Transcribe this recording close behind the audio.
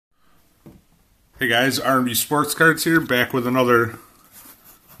Hey guys, R&B Sports Cards here, back with another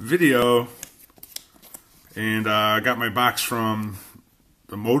video. And I got my box from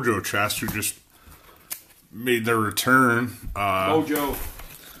the MOJO chest, who just made their return. MOJO.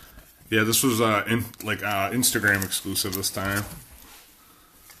 Yeah, this was Instagram exclusive this time.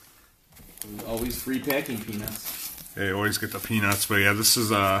 Always free packing peanuts. Yeah, you always get the peanuts, but yeah, this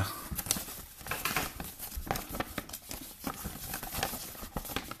is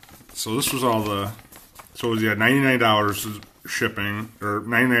so this was all the, so it was, yeah, $99 shipping, or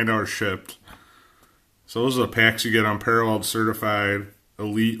 $99 shipped. So those are the packs you get: Unparalleled, Certified,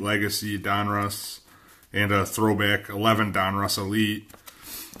 Elite, Legacy, Donruss, and a Throwback 11 Donruss Elite.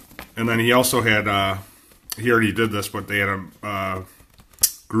 And then he also had, he already did this, but they had a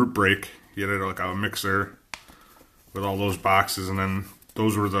group break. He had like a mixer with all those boxes, and then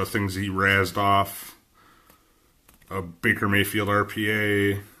those were the things he razzed off. A Baker Mayfield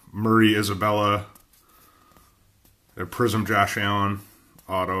RPA, Murray Isabella, a Prism Josh Allen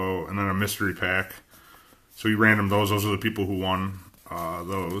auto, and then a mystery pack. So he random those. Those are the people who won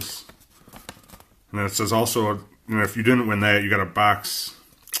those. And then it says also, you know, if you didn't win that, you got a box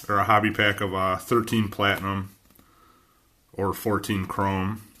or a hobby pack of 13 Platinum or 14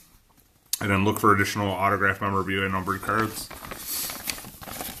 Chrome. And then look for additional autograph memorabilia and numbered cards.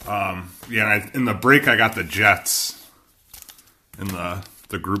 Yeah, and in the break, I got the Jets in the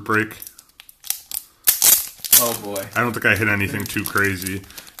group break. Oh boy. I don't think I hit anything too crazy.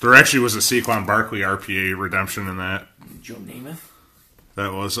 There actually was a Saquon Barkley RPA redemption in that. Joe Namath?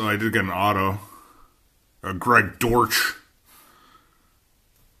 That was, I did get an auto. Greg Dortch.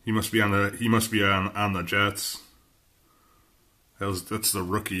 He must be on the Jets. That's the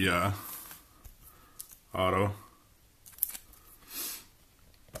rookie auto.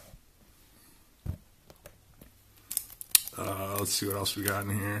 Let's see what else we got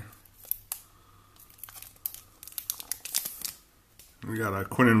in here. We got a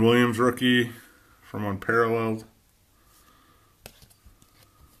Quinnen Williams rookie from Unparalleled.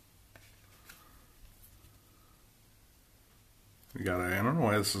 We got I don't know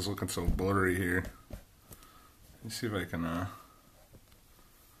why this is looking so blurry here. Let me see if I can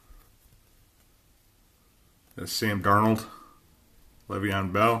that's Sam Darnold,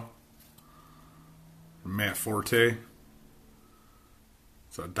 Le'Veon Bell, Matt Forte.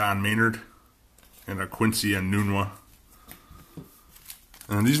 It's a Don Maynard and a Quincy Enunwa.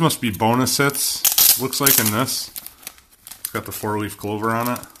 And these must be bonus hits, looks like, in this. It's got the 4-leaf clover on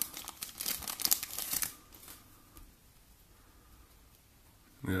it.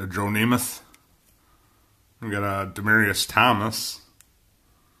 We got a Joe Namath. We got a Demaryius Thomas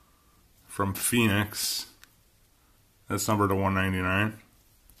from Phoenix. That's numbered to 199.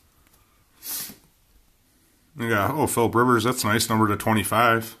 We got, Philip Rivers, that's nice, numbered to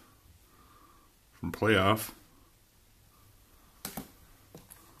 25 from Playoff.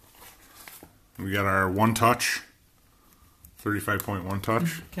 We got our one touch, 35-point one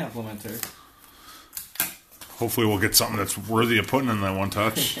touch. Complimentary. Hopefully we'll get something that's worthy of putting in that one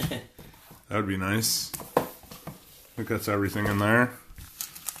touch. That would be nice. I think that's everything in there.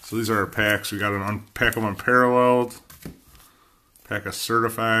 So these are our packs. We got a pack of Unparalleled, pack of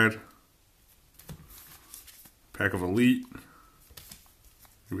Certified, pack of Elite.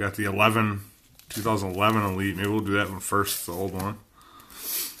 We got the 2011 Elite. Maybe we'll do that one first, the old one.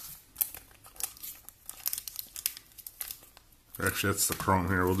 Actually, that's the Chrome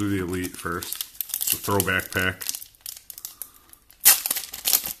here. We'll do the Elite first. It's a throwback pack.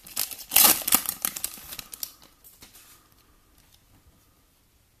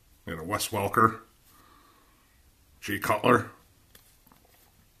 We got a Wes Welker, Jay Cutler.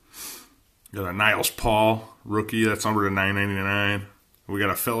 We got a Niles Paul rookie. That's numbered to 999. We got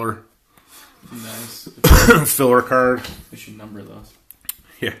a filler. Nice. Filler card. We should number those.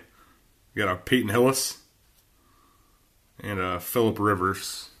 Yeah. We got a Peyton Hillis and a Phillip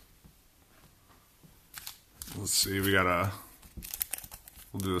Rivers. Let's see. We got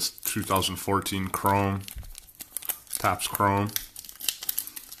we'll do this 2014 Chrome. Topps Chrome.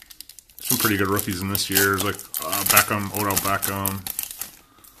 Some pretty good rookies in this year. There's like Beckham, Odell Beckham.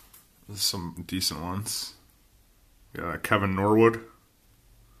 There's some decent ones. We got Kevin Norwood.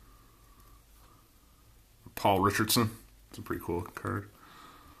 Paul Richardson. It's a pretty cool card.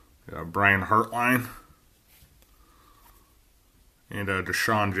 We got Brian Hartline. And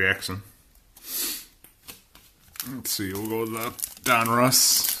Deshaun Jackson. Let's see, we'll go with the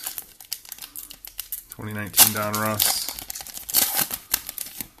Donruss. 2019 Donruss.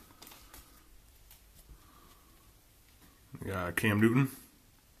 We got Cam Newton.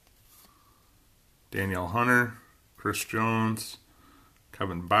 Danielle Hunter. Chris Jones.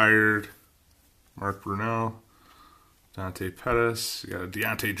 Kevin Byard. Mark Brunell, Dante Pettis. You got a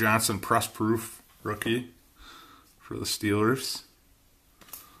Deontay Johnson press proof rookie for the Steelers.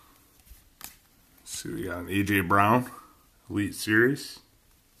 Let's see, we got an AJ Brown Elite Series.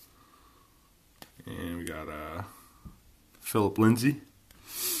 And we got Philip Lindsay.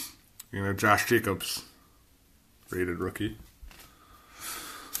 You know, Josh Jacobs rated rookie.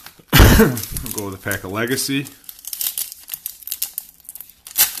 We'll go with a pack of Legacy.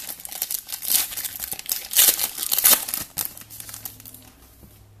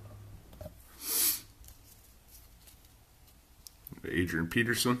 Adrian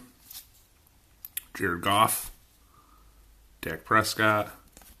Peterson, Jared Goff, Dak Prescott,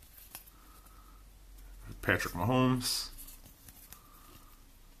 Patrick Mahomes,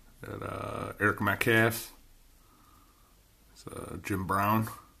 got, Eric Metcalf, Jim Brown,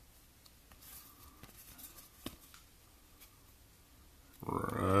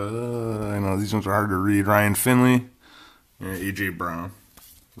 I know these ones are hard to read, Ryan Finley, and AJ Brown,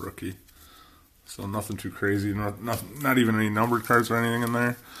 rookie. So nothing too crazy, not even any numbered cards or anything in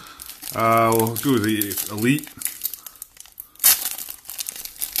there. We'll do the Elite.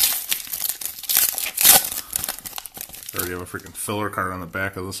 I already have a freaking filler card on the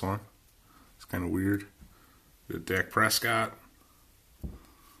back of this one. It's kind of weird. We got Dak Prescott.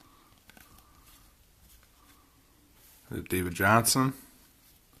 We got David Johnson.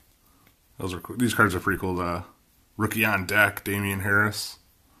 Those are cool. These cards are pretty cool. Rookie on deck, Damian Harris.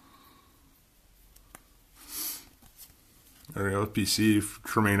 There we go, PC,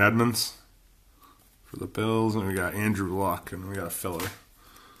 Tremaine Edmonds for the Bills, and we got Andrew Luck, and we got a filler.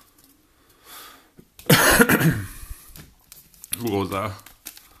 We'll go with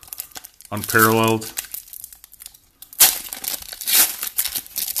Unparalleled.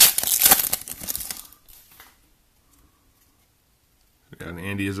 We got an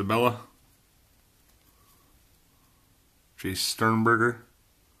Andy Isabella, Jace Sternberger,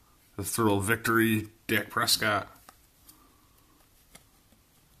 the Thrill Victory, Dak Prescott.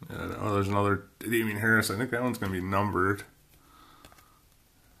 Oh, there's another Damian Harris. I think that one's going to be numbered.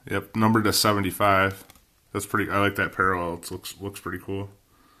 Yep, numbered to 75. That's pretty. I like that parallel. It looks pretty cool.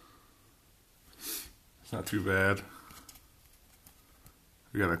 It's not too bad.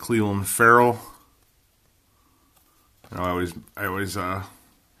 We got a Cleveland Farrell. You know, I always have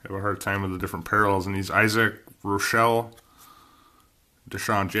a hard time with the different parallels in these. Isaac Rochelle,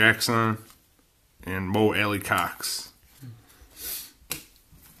 Deshaun Jackson, and Mo Alley Cox.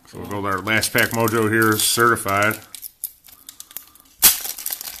 So we'll go with our last pack mojo here, certified.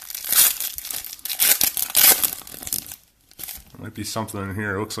 There might be something in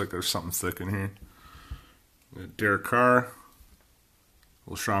here. It looks like there's something thick in here. We got Derek Carr,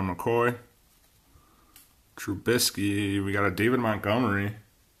 LaShawn McCoy, Trubisky. We got a David Montgomery.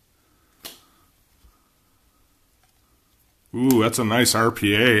 Ooh, that's a nice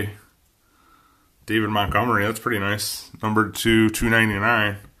RPA. David Montgomery, that's pretty nice. Numbered to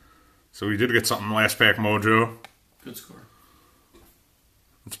 299. So we did get something last pack mojo. Good score.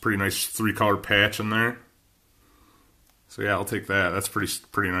 It's a pretty nice 3-color patch in there. So yeah, I'll take that. That's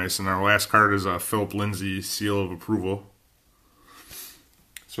pretty nice. And our last card is a Philip Lindsay seal of approval.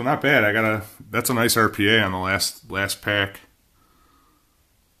 So not bad. That's a nice RPA on the last pack.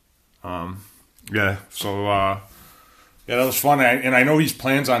 Yeah. So yeah, that was fun. And I know he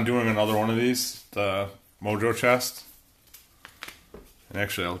plans on doing another one of these, the Mojo chest. And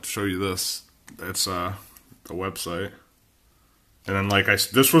actually, I'll show you this. It's a website. And then,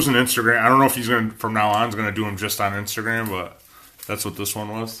 this was an Instagram. I don't know if he's going to, from now on, is going to do them just on Instagram, but that's what this one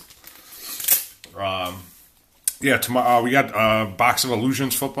was. Yeah, tomorrow we got a box of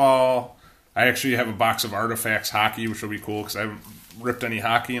Illusions football. I actually have a box of Artifacts hockey, which will be cool because I haven't ripped any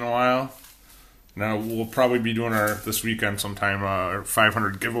hockey in a while. Now we'll probably be doing this weekend sometime, our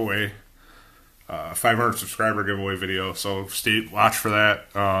 500 giveaway. 500 subscriber giveaway video, so watch for that.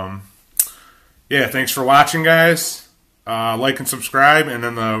 Yeah, thanks for watching, guys. Like and subscribe, and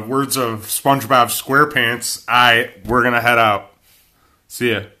in the words of SpongeBob SquarePants, we're gonna head out.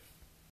 See ya.